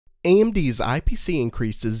AMD's IPC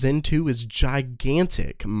increase to Zen 2 is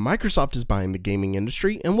gigantic. Microsoft is buying the gaming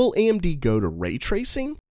industry, and will AMD go to ray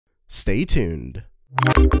tracing? Stay tuned.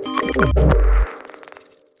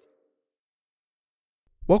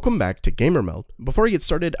 Welcome back to Meld. Before I get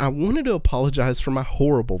started, I wanted to apologize for my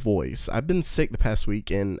horrible voice. I've been sick the past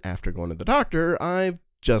week, and after going to the doctor, I've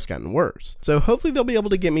just gotten worse. So hopefully they'll be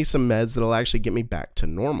able to get me some meds that'll actually get me back to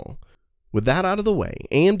normal. With that out of the way,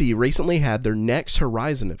 AMD recently had their next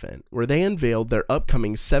Ryzen event, where they unveiled their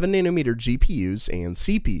upcoming 7nm GPUs and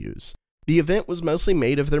CPUs. The event was mostly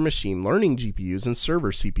made of their machine learning GPUs and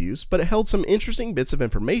server CPUs, but it held some interesting bits of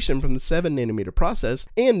information from the 7nm process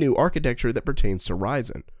and new architecture that pertains to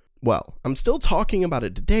Ryzen. Well, I'm still talking about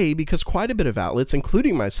it today because quite a bit of outlets,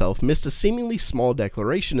 including myself, missed a seemingly small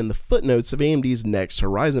declaration in the footnotes of AMD's next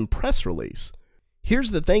Ryzen press release.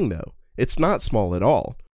 Here's the thing though, it's not small at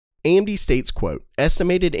all. AMD states, quote,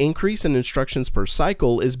 estimated increase in instructions per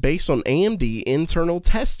cycle is based on AMD internal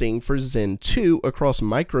testing for Zen 2 across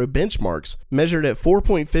micro benchmarks measured at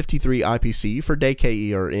 4.53 IPC for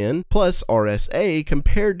DKERN plus RSA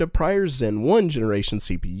compared to prior Zen 1 generation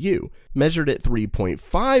CPU, measured at 3.5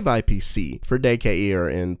 IPC for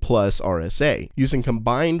DKERN plus RSA, using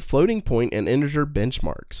combined floating point and integer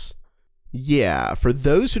benchmarks. Yeah, for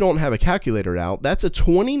those who don't have a calculator out, that's a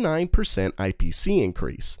 29% IPC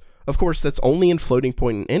increase. Of course, that's only in floating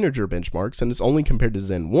point and integer benchmarks, and it's only compared to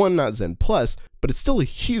Zen 1, not Zen Plus, but it's still a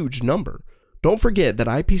huge number. Don't forget that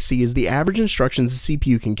IPC is the average instructions a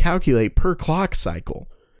CPU can calculate per clock cycle.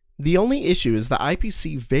 The only issue is that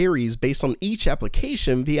IPC varies based on each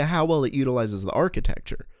application via how well it utilizes the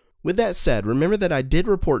architecture. With that said, remember that I did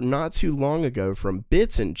report not too long ago from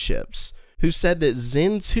Bits and Chips, who said that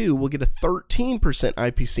Zen 2 will get a 13%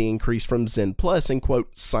 IPC increase from Zen Plus in,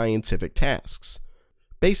 quote, scientific tasks.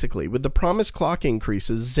 Basically, with the promised clock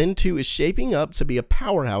increases, Zen 2 is shaping up to be a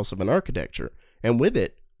powerhouse of an architecture, and with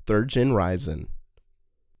it, 3rd Gen Ryzen.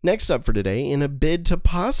 Next up for today, in a bid to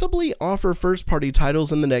possibly offer first-party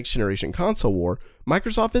titles in the next-generation console war,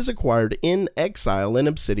 Microsoft has acquired inXile and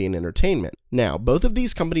Obsidian Entertainment. Now, both of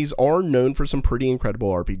these companies are known for some pretty incredible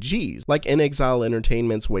RPGs, like inXile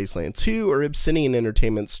Entertainment's Wasteland 2 or Obsidian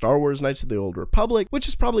Entertainment's Star Wars Knights of the Old Republic, which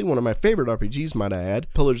is probably one of my favorite RPGs, might I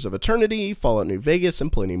add, Pillars of Eternity, Fallout New Vegas,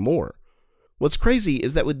 and plenty more. What's crazy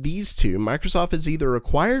is that with these two, Microsoft has either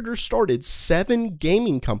acquired or started 7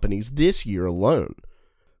 gaming companies this year alone.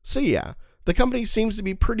 So yeah, the company seems to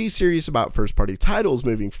be pretty serious about first-party titles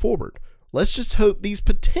moving forward. Let's just hope these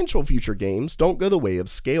potential future games don't go the way of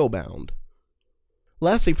Scalebound.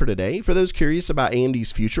 Lastly for today, for those curious about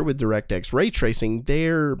AMD's future with DirectX ray tracing,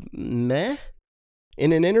 they're meh?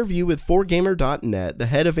 In an interview with 4Gamer.net, the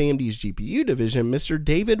head of AMD's GPU division, Mr.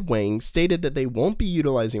 David Wang, stated that they won't be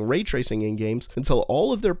utilizing ray tracing in games until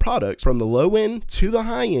all of their products, from the low end to the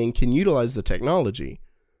high end, can utilize the technology.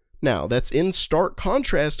 Now, that's in stark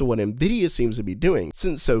contrast to what Nvidia seems to be doing,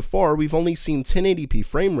 since so far we've only seen 1080p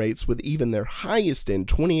frame rates with even their highest end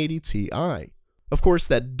 2080 Ti. Of course,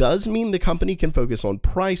 that does mean the company can focus on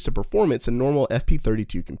price to performance in normal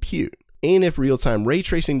FP32 compute. And if real-time ray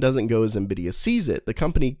tracing doesn't go as Nvidia sees it, the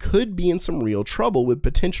company could be in some real trouble with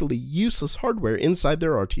potentially useless hardware inside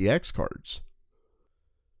their RTX cards.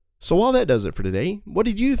 So while that does it for today, what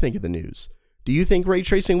did you think of the news? Do you think ray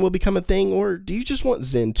tracing will become a thing, or do you just want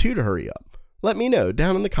Zen 2 to hurry up? Let me know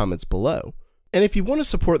down in the comments below. And if you want to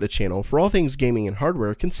support the channel for all things gaming and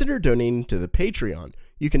hardware, consider donating to the Patreon.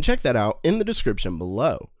 You can check that out in the description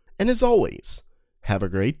below. And as always, have a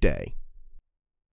great day.